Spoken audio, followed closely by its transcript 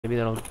Maybe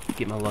that'll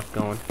get my luck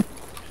going.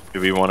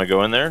 Do we want to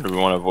go in there? Or do we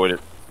want to avoid it?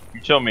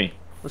 You tell me.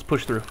 Let's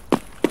push through.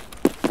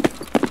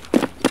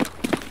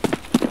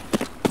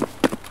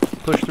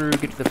 Push through,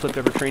 get to the flipped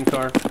over train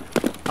car.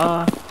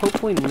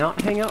 Hopefully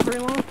not hang out very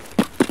long.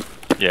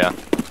 Yeah.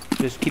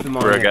 Just keep in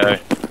mind We're a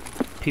guy.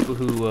 people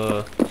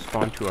who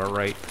spawn to our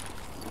right.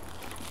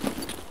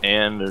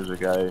 And there's a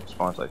guy who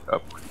spawns like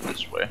up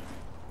this way.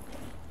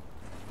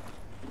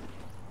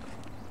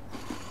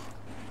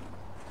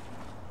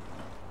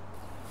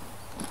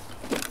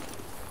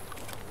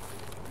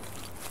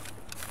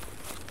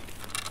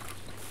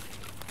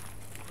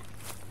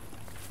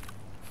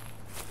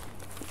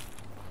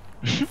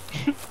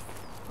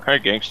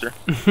 Alright, gangster.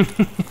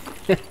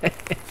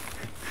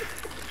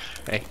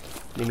 Hey,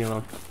 leave me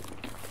alone.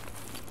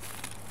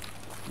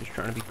 I'm just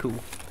trying to be cool.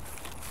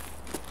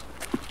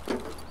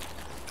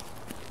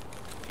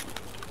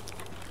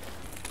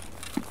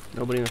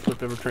 Nobody in the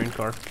flipped over train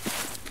car.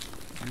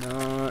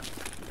 Not.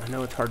 I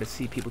know it's hard to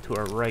see people to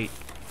our right.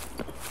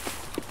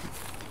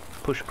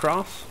 Push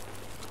across.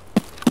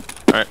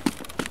 Alright.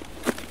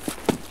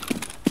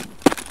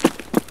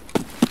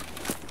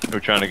 Are we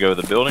trying to go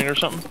to the building or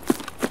something?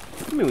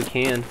 I mean, we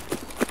can.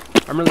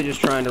 I'm really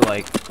just trying to,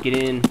 like, get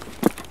in,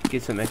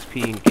 get some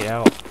XP, and get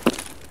out.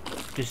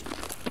 Just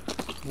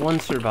one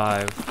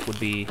survive would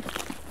be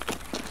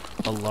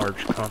a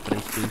large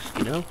confidence boost,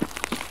 you know?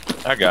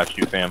 I got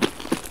you, fam.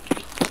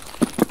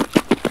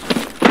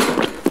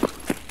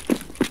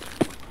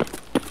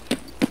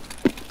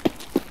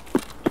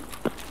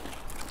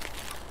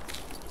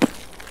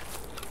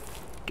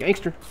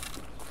 Gangster.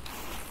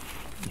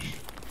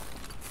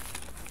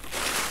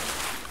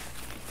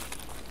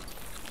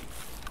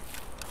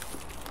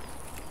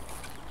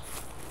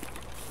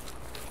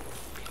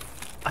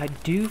 I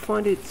do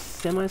find it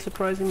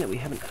semi-surprising that we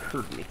haven't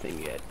heard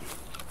anything yet.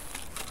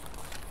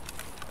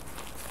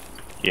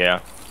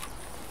 Yeah.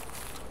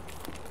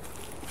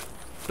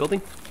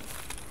 Building?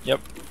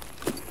 Yep.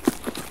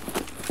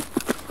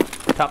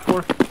 Top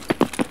floor?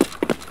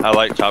 I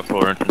like top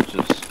floor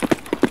entrances.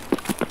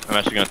 I'm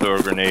actually going to throw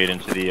a grenade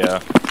into the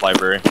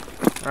library.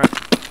 Alright.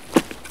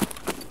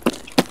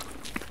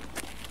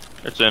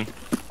 It's in.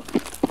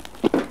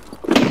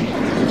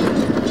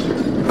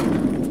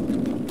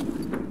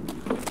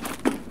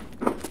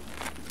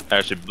 I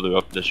actually blew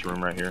up this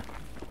room right here.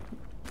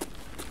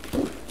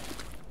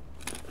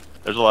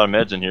 There's a lot of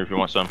meds in here if you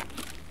want some.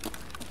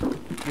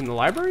 In the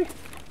library?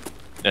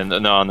 And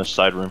no, on this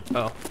side room.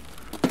 Oh.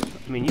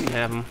 I mean, you can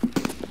have them.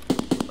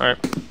 Alright.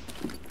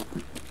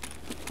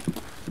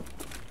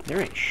 There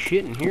ain't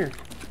shit in here.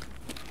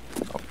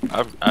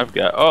 I've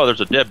got. Oh,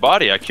 there's a dead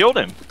body. I killed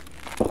him.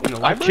 In the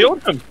I library?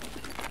 killed him.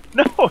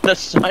 No, that's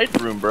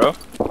side room, bro.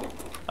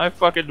 I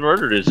fucking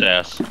murdered his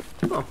ass.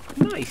 Oh,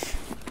 nice.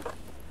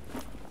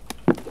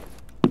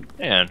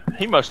 Man,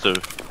 he must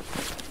have.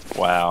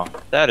 Wow,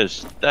 that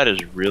is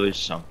really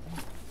something.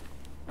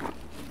 I'm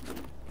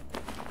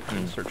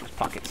gonna search his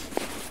pockets.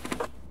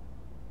 I'm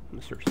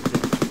gonna search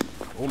this.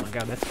 Oh my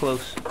god, that's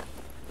close.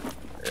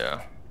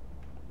 Yeah.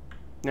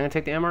 You gonna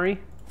take the MRE?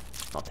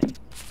 I'll take it.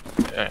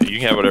 Yeah, you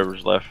can have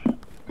whatever's left.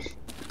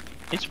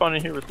 He's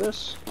spawning here with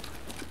this.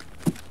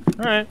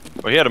 All right.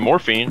 Well, he had a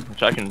morphine,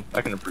 which I can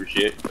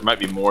appreciate. There might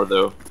be more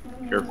though.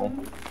 Careful.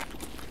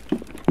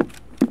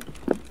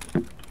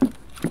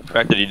 The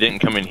fact that he didn't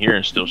come in here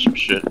and steal some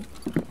shit.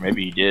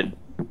 Maybe he did.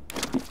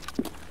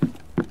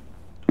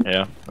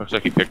 Yeah, looks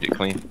like he picked it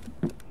clean.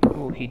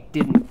 Oh, he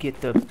didn't get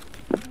the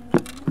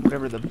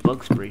whatever the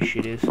bug spray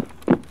shit is.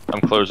 I'm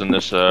closing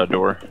this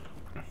door.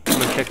 I'm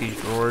gonna check these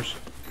drawers.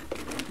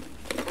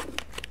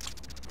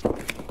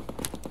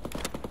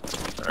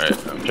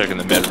 Alright, I'm checking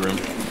the med room.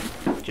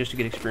 Just to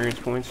get experience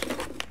points.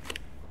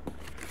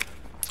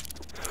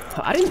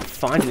 I didn't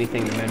find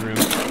anything in the med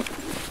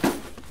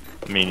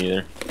room. Me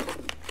neither.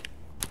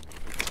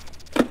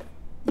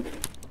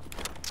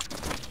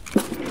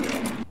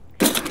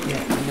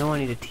 Yeah, I know I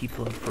need a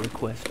T-plug for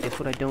request. Guess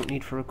what I don't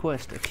need for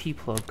request? A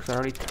T-plug, because I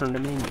already turned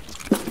them in.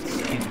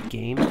 Stupid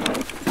game.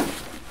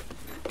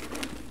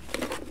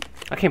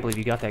 I can't believe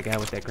you got that guy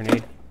with that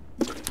grenade.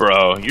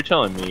 Bro, you're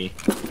telling me.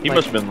 He Like-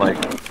 must have been like,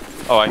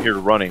 oh, I hear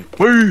running.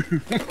 Well,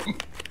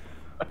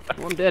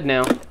 I'm dead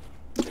now.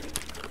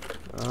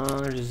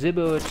 There's a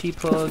Zibbo, a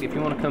T-plug. If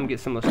you want to come get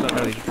some of the stuff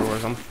out of these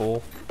drawers, I'm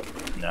full.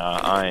 Nah,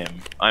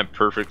 I'm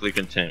perfectly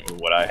content with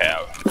what I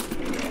have.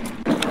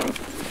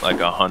 Like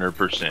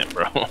 100%,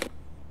 bro.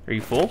 Are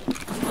you full?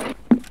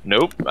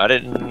 Nope, I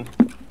didn't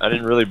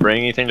really bring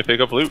anything to pick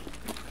up loot.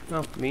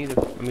 No, me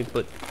either. I mean,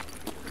 but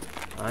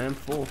I am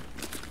full.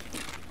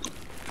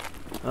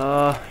 You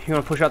want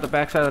to push out the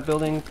backside of the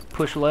building?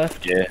 Push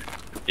left? Yeah.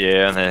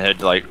 Yeah, and then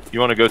head like, you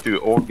want to go through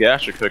old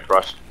gas or cut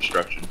across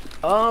construction?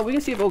 We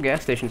can see if old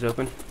gas station's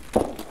open.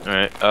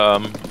 Alright,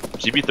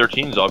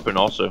 CB13's open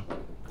also.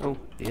 Oh,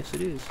 yes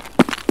it is.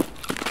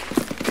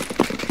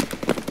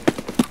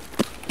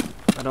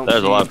 I don't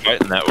There's see a lot of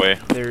fighting that way.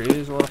 There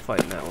is a lot of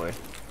fighting that way.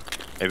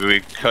 Maybe we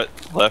cut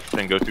left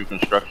and go through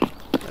construction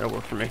That'll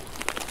work for me.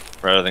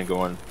 rather than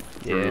going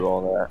through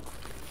all that.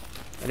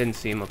 I didn't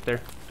see him up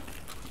there.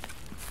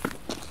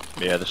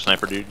 Yeah, the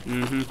sniper dude.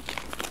 Mm-hmm.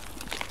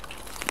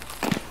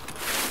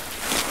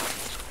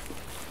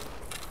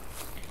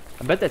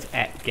 I bet that's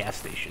at gas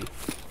station.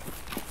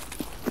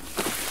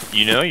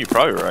 You know, you're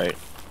probably right.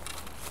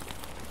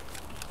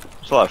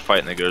 There's a lot of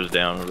fighting that goes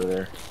down over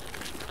there.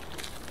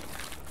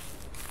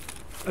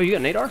 Oh, you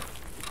got Nadar?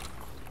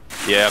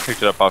 Yeah, I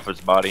picked it up off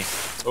its body.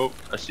 Oh,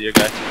 I see a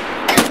guy.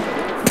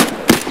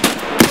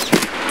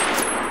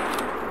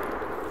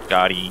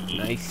 Got him.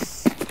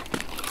 Nice.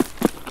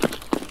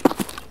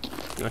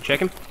 You wanna check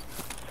him?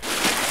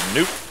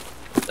 Nope.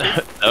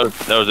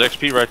 that was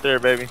XP right there,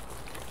 baby.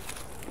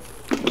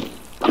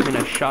 I mean,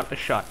 I shot a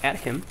shot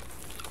at him.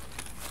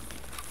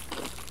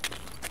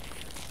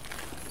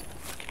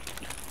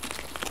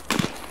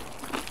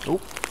 Oh,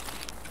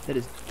 that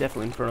is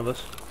definitely in front of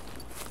us.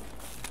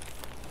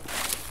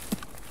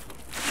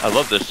 I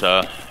love this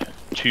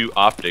 2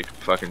 optic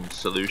fucking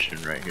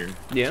solution right here.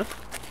 Yeah?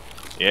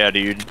 Yeah,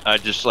 dude. I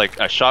just like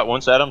I shot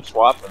once at him,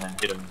 swap, and then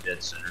hit him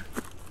dead center.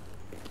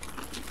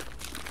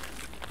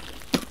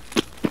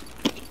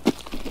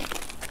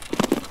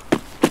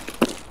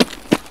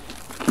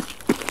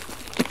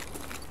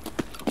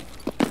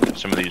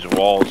 Some of these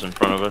walls in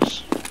front of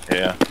us.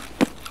 Yeah.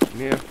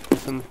 Yeah,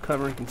 some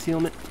cover and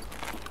concealment.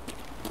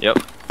 Yep.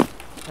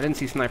 I didn't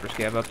see sniper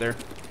scav up there.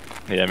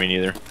 Yeah, me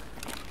neither.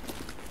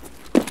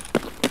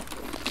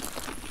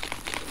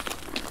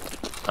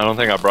 I don't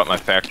think I brought my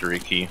factory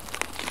key.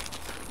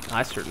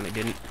 I certainly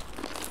didn't.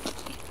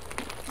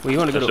 Well, you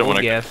want to go to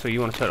old gas, so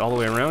you want to cut all the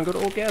way around and go to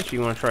old gas, or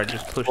you want to try to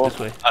just push this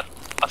way? I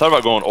thought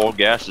about going old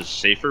gas is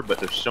safer, but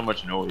there's so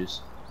much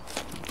noise.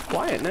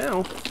 Quiet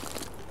now.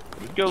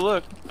 You can go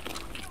look.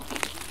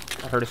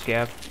 I heard a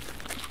scav. I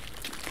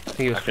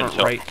think it was front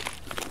tell. right.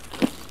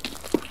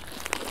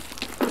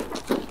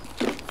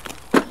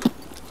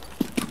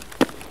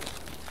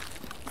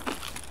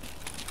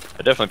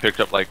 I definitely picked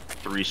up like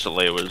 3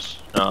 Salewas.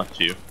 No,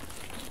 2.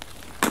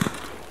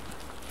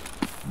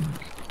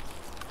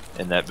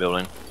 In that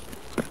building.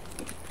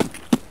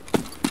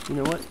 You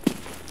know what?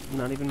 I'm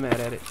not even mad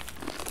at it.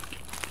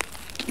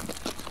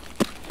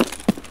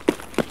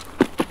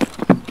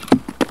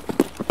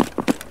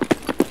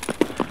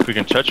 We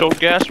can touch old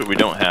gas, but we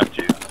don't have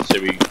to. I'd say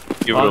we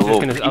give it a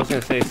little. I was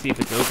gonna say, see if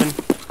it's open,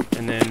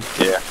 and then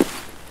yeah,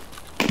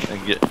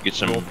 and get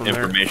some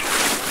information.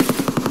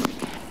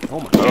 Oh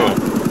my god!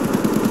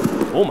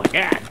 Oh my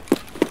god!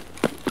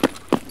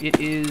 It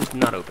is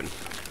not open.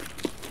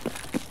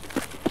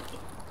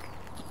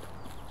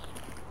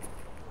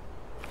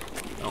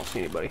 I don't see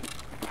anybody.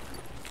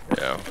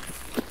 Yeah.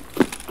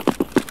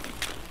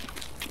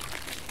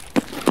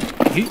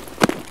 Yeet.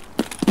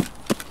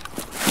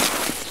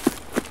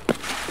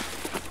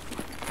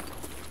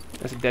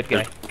 That's a dead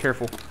guy.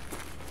 Careful.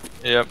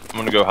 Yep, I'm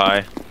gonna go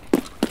high.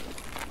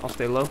 I'll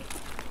stay low.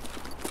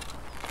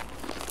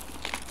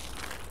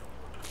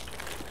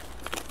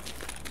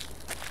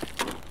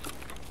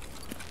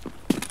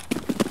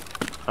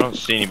 I don't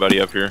see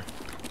anybody up here.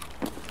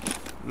 I'm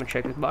gonna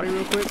check his body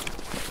real quick.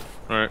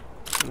 Alright.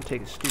 I'm gonna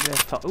take his stupid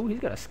ass top. Oh,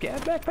 he's got a scav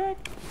backpack?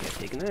 Yeah,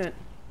 taking that.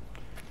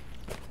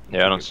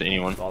 Yeah, I don't see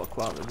anyone. All the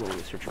clout. We'll go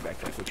search your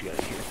backpack. What you got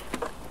in here?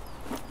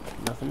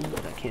 Nothing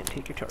that I can't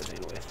take your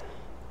Tarzan with.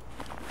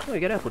 Oh, you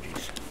got apple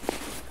juice.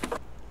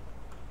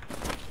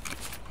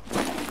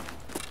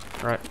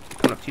 Alright,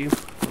 coming up to you.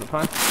 On the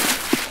pie.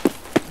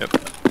 Yep.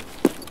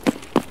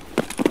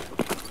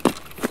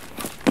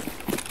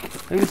 I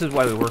think this is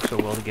why we work so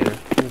well together.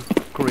 We have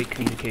great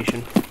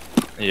communication.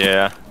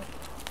 Yeah.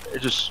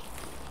 It just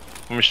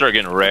when we start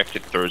getting wrecked,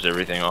 it throws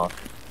everything off.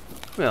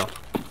 Well,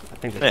 I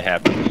think It that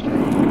happens.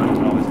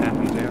 always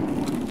happens,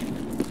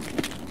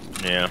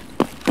 yeah. Yeah.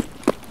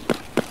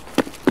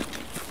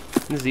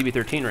 This is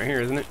EB13 right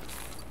here, isn't it?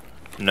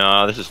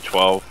 No, this is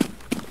 12.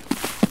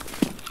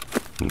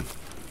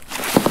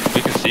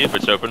 We can see if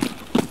it's open.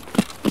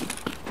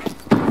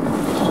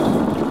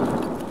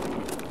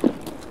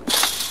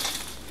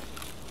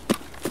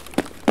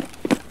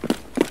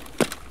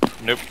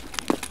 Nope.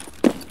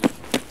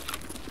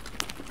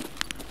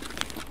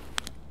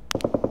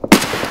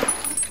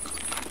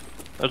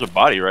 There's a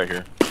body right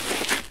here.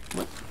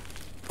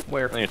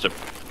 Where? I think it's a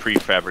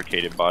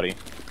prefabricated body.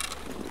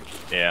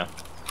 Yeah.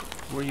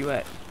 Where you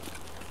at?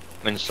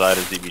 Inside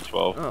is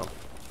DB12. Oh.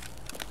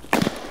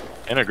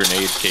 And a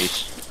grenade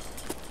case.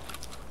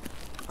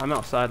 I'm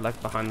outside,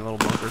 like, behind the little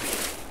bunker.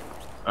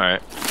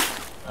 Alright.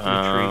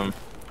 In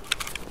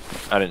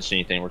I didn't see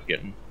anything worth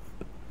getting.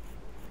 I'm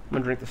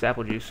gonna drink this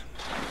apple juice.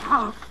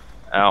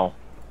 Ow.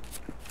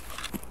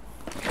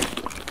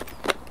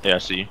 Yeah, I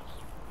see you.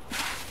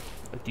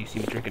 Do you see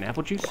me drinking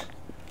apple juice?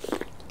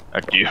 I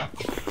do.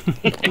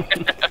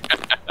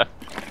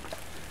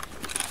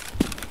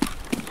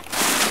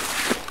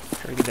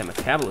 Trying to get that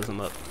metabolism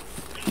up.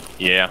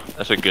 Yeah,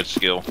 that's a good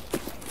skill.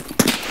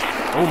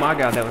 Oh my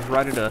god, that was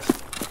right at us.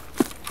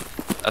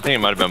 I think it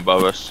might have been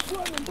above us.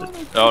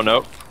 Oh,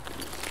 no.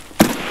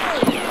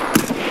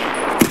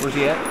 Where's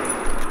he at?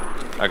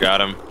 I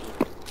got him.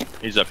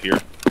 He's up here.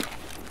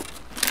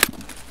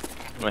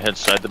 I'm gonna head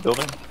inside the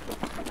building.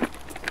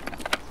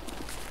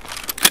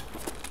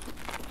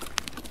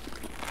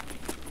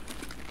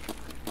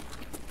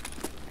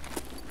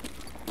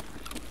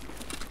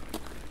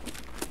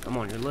 I'm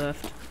on your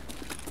left.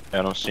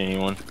 I don't see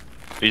anyone.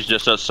 He's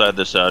just outside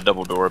this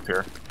double door up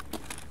here.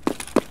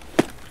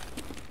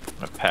 I'm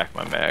gonna pack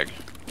my mag.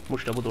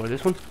 Which double door?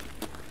 This one?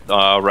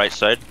 Right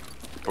side.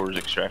 Towards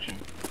extraction.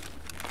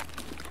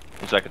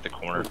 He's like at the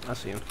corner. I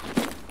see him.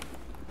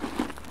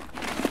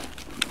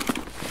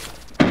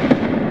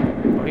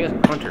 Oh, he has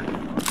a hunter.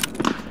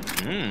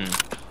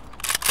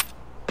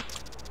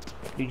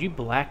 Dude, you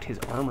blacked his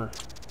armor.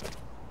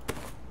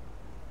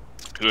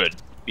 Good.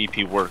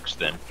 BP works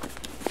then.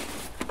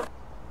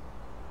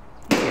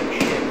 Yeah,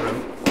 shit, bro.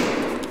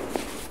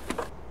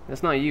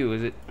 That's not you,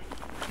 is it?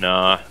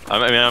 Nah. I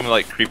mean, I'm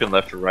like creeping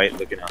left or right,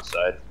 looking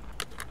outside.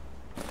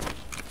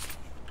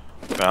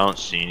 But I don't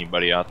see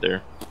anybody out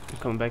there. I'm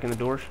coming back in the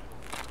doors.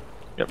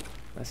 Yep.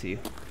 I see you.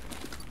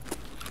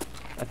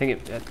 I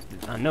think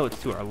I know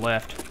it's to our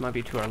left. It might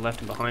be to our left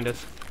and behind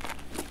us.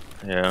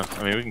 Yeah,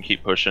 I mean, we can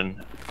keep pushing.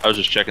 I was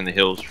just checking the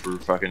hills for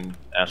fucking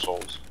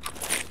assholes.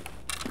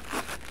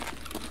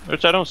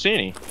 Which I don't see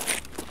any.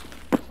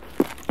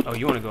 Oh,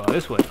 you want to go out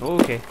this way? Oh,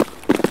 okay.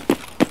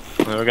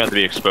 Well, we're going to have to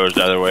be exposed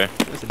either way.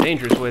 That's a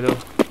dangerous way, though.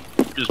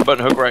 Just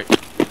button hook right.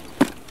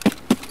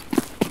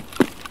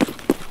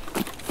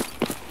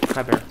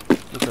 Hi, Bear.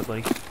 What's up,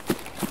 buddy?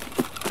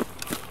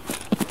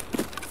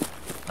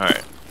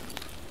 Alright.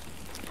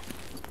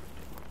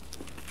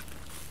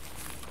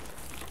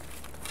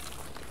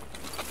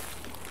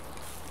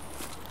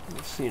 I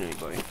haven't seen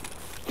anybody.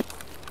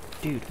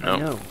 Dude,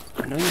 Nope.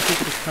 I know you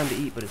think it's time to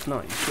eat, but it's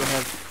not. You still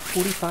have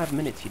 45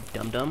 minutes, you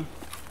dum-dum.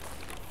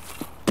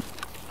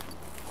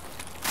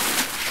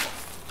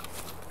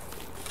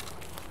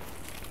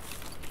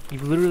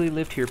 You've literally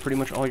lived here pretty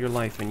much all your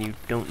life, and you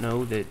don't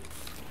know that...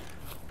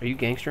 Are you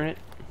gangstering it?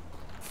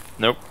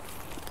 Nope.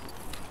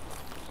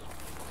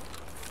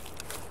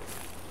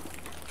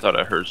 Thought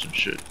I heard some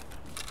shit.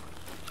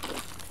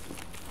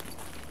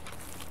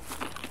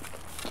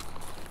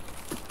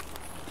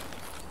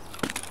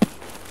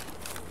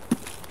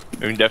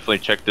 We can definitely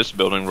check this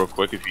building real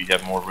quick if you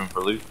have more room for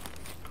loot.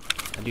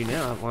 I do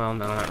now. Well,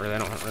 no, not really. I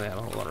don't really have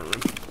a whole lot of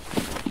room.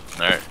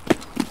 Alright.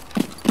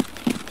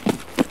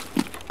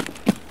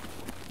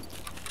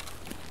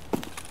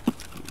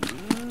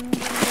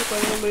 Looks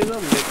like nobody's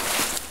on me.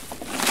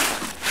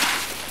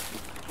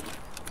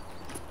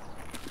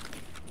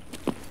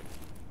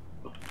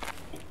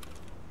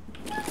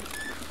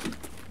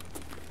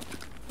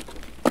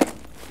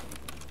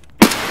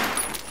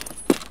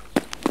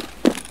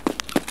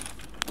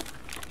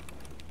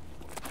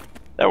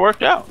 That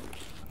worked out.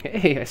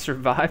 Hey, I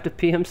survived a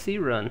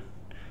PMC run.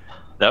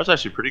 That was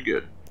actually pretty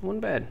good. Wasn't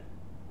bad.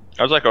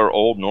 That was like our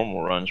old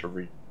normal runs where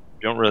we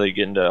don't really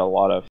get into a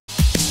lot of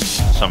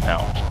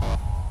somehow.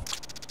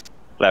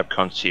 Lab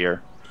concierge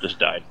just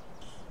died.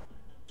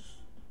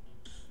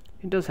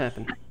 It does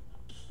happen.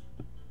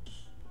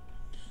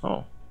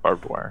 Oh,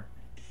 barbed wire.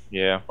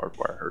 Yeah, barbed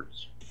wire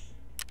hurts.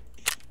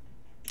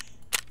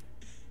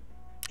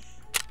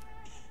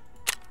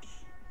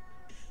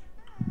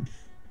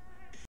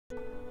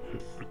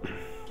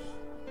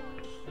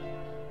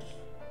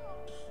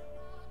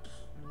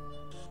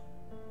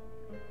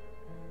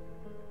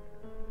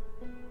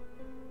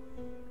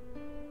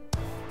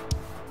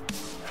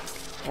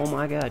 Oh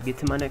my god, get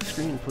to my next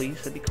screen, please.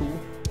 That'd be cool.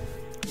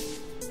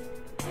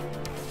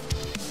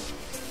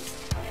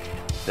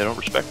 They don't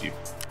respect you.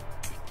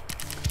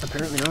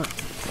 Apparently not.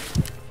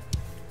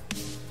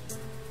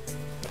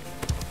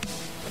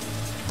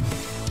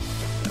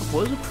 That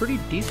was a pretty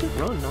decent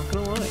run, not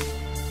gonna lie.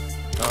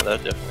 Oh,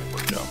 that definitely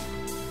worked out.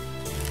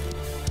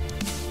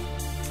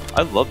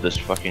 I love this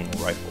fucking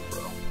rifle,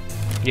 bro.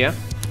 Yeah?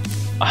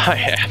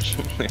 I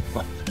absolutely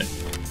love it.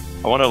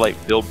 I want to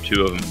like build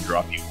 2 of them and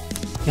drop you.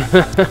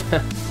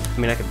 I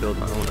mean, I could build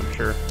my own, I'm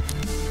sure.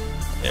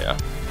 Yeah.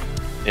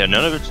 Yeah,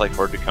 none of it's like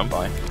hard to come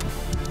by.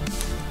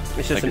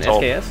 It's just Like, an it's all-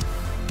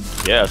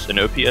 SKS? Yeah, it's an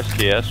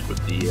OPSKS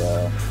with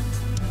the,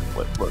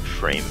 what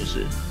frame is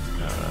it?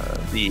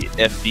 The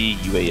FD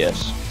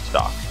UAS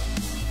stock.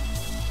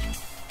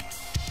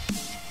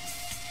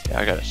 Yeah,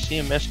 I got a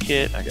CMS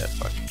kit, I got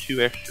fucking 2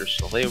 extra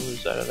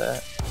Salevas out of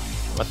that.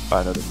 I'm about to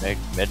buy another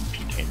med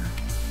container.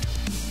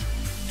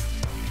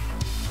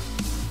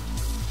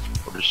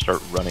 Or just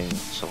start running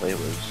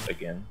Salevas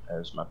again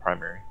as my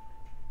primary.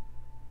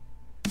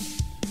 In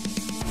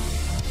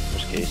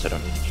this case, I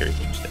don't need to carry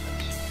things stats.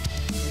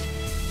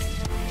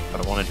 I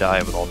don't want to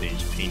die with all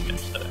these pain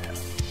meds that I have.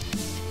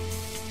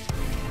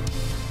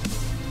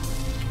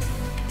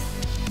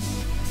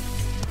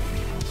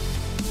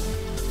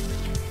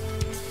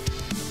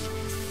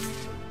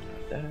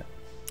 Like that.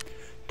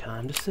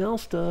 Time to sell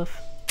stuff.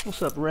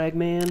 What's up,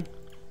 Ragman?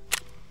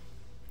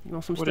 You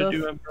want some What stuff? I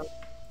do, bro?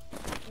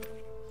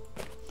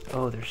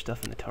 Oh, there's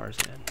stuff in the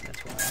Tarzan.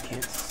 That's why I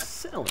can't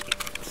sell it.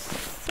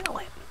 Sell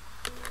it.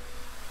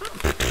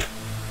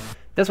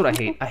 That's what I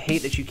hate. I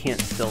hate that you can't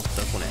sell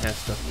stuff when it has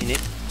stuff in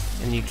it,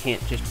 and you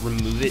can't just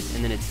remove it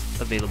and then it's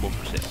available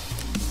for sale.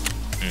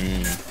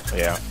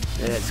 Yeah.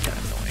 That's kind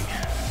of annoying.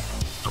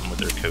 Something with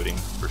their coating,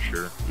 for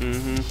sure.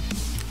 Mm-hmm.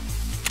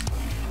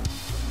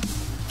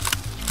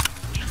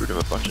 Just rid of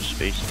a bunch of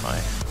space in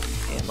my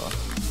ammo.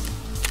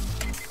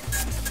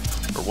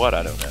 For what?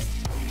 I don't know.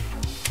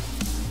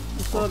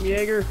 What's up,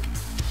 Jaeger?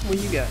 What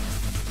you got?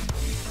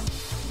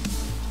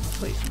 I'll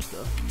play some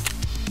stuff.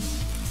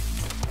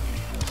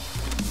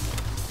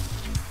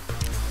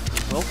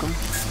 Welcome.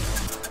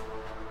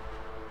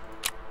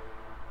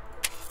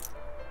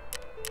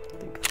 I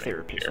think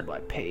therapy is by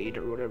paid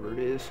or whatever it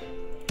is.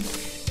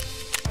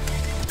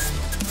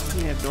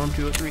 We have Dorm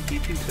 203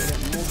 T2, so I got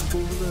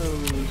multiple of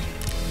those.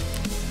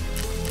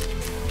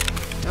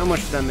 How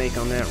much did I make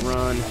on that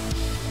run?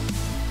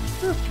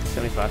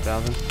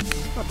 75,000.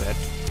 Not bad.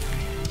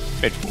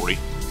 Made 40.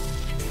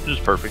 This is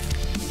perfect.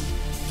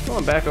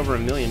 Going back over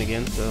 1 million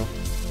again, so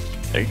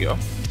There you go. I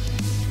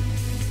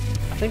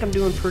think I'm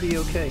doing pretty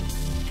okay. I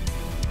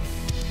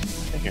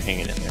think you're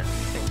hanging in there. I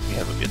think we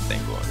have a good thing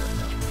going right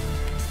now.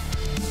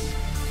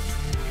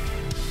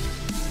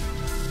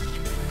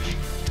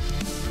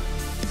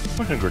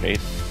 I'm gonna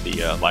grenade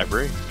the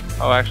library.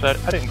 Oh, actually,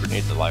 I didn't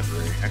grenade the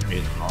library. I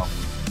grenaded the wrong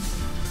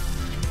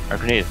one. I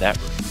grenaded that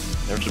room.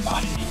 There's a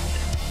body.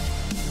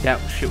 That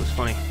shit was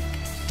funny.